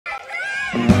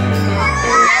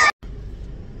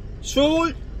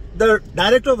Should the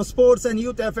Director of Sports and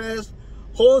Youth Affairs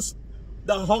host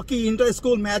the hockey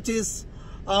inter-school matches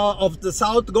of the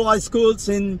South Goa schools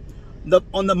on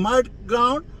the mud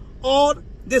ground, or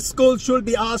this school should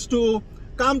be asked to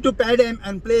come to Padam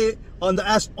and play on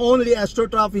the only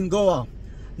Astroturf in Goa?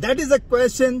 That is a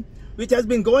question which has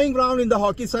been going around in the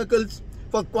hockey circles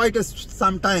for quite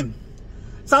some time.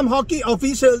 Some hockey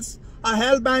officials are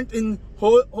hell-bent in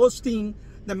hosting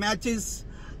the matches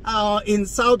in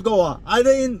South Goa, either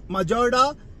in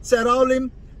Majorda, Seraulim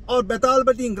or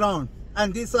Bethalbatin ground.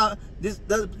 And these are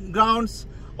the grounds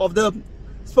of the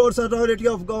Sports Authority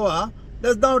of Goa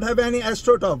does not have any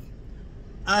Astroturf,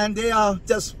 and they are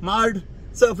just mud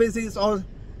surfaces, or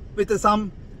with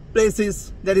some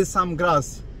places there is some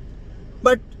grass.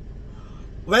 But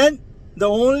when the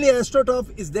only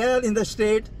Astroturf is there in the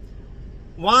state,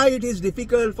 why it is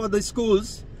difficult for the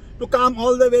schools to come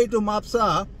all the way to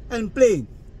Mapsa and play?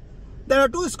 There are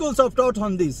two schools of thought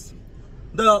on this.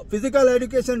 The physical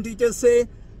education teachers say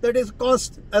that it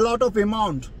costs a lot of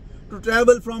amount to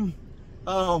travel from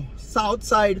south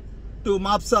side to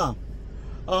Mapsa.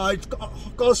 It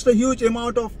costs a huge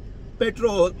amount of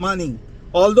petrol money.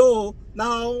 Although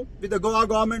now with the Goa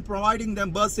government providing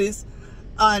them buses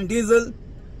and diesel,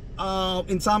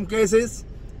 in some cases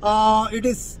it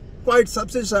is quite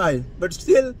subsidized, but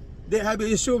still they have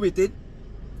an issue with it.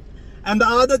 And the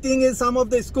other thing is, some of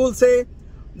the schools say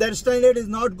their standard is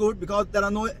not good because there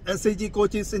are no SAG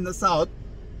coaches in the south,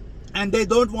 and they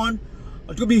don't want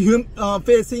to be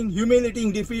facing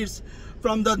humiliating defeats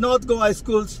from the North Goa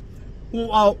schools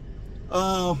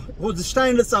whose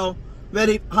standards are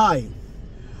very high.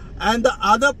 And the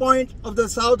other point of the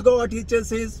South Goa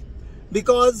teachers is,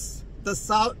 because the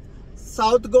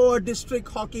South Goa district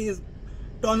hockey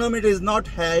tournament is not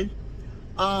held,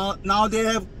 now they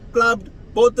have clubbed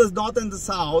both the north and the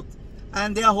south,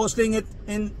 and they are hosting it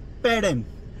in Padam.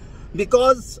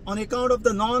 Because on account of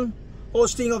the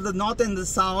non-hosting of the north and the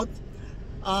south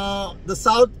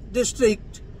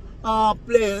district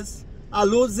players are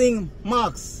losing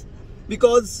marks,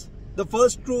 because the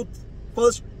first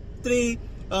three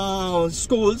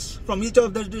schools from each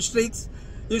of the districts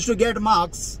used to get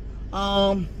marks,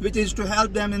 which is to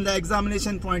help them in the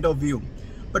examination point of view.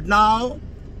 But now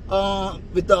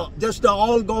with the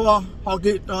all Goa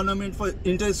hockey tournament for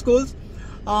inter schools,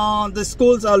 the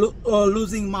schools are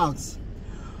losing marks.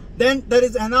 Then there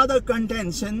is another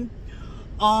contention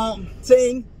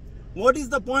saying, what is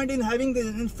the point in having the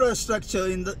infrastructure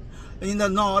in the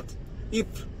north if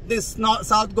this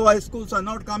South Goa schools are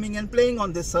not coming and playing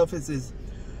on these surfaces?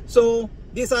 So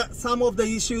these are some of the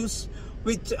issues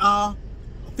which are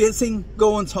facing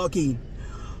Goans hockey.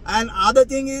 And other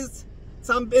thing is,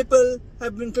 some people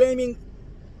have been claiming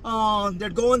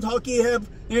that Goans hockey have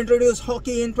introduced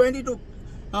hockey in 22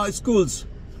 schools.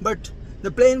 But the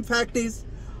plain fact is,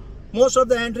 most of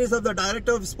the entries of the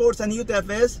Director of Sports and Youth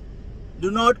Affairs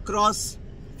do not cross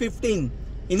 15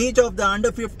 in each of the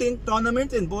under 15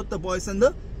 tournaments in both the boys and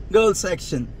the girls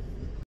section.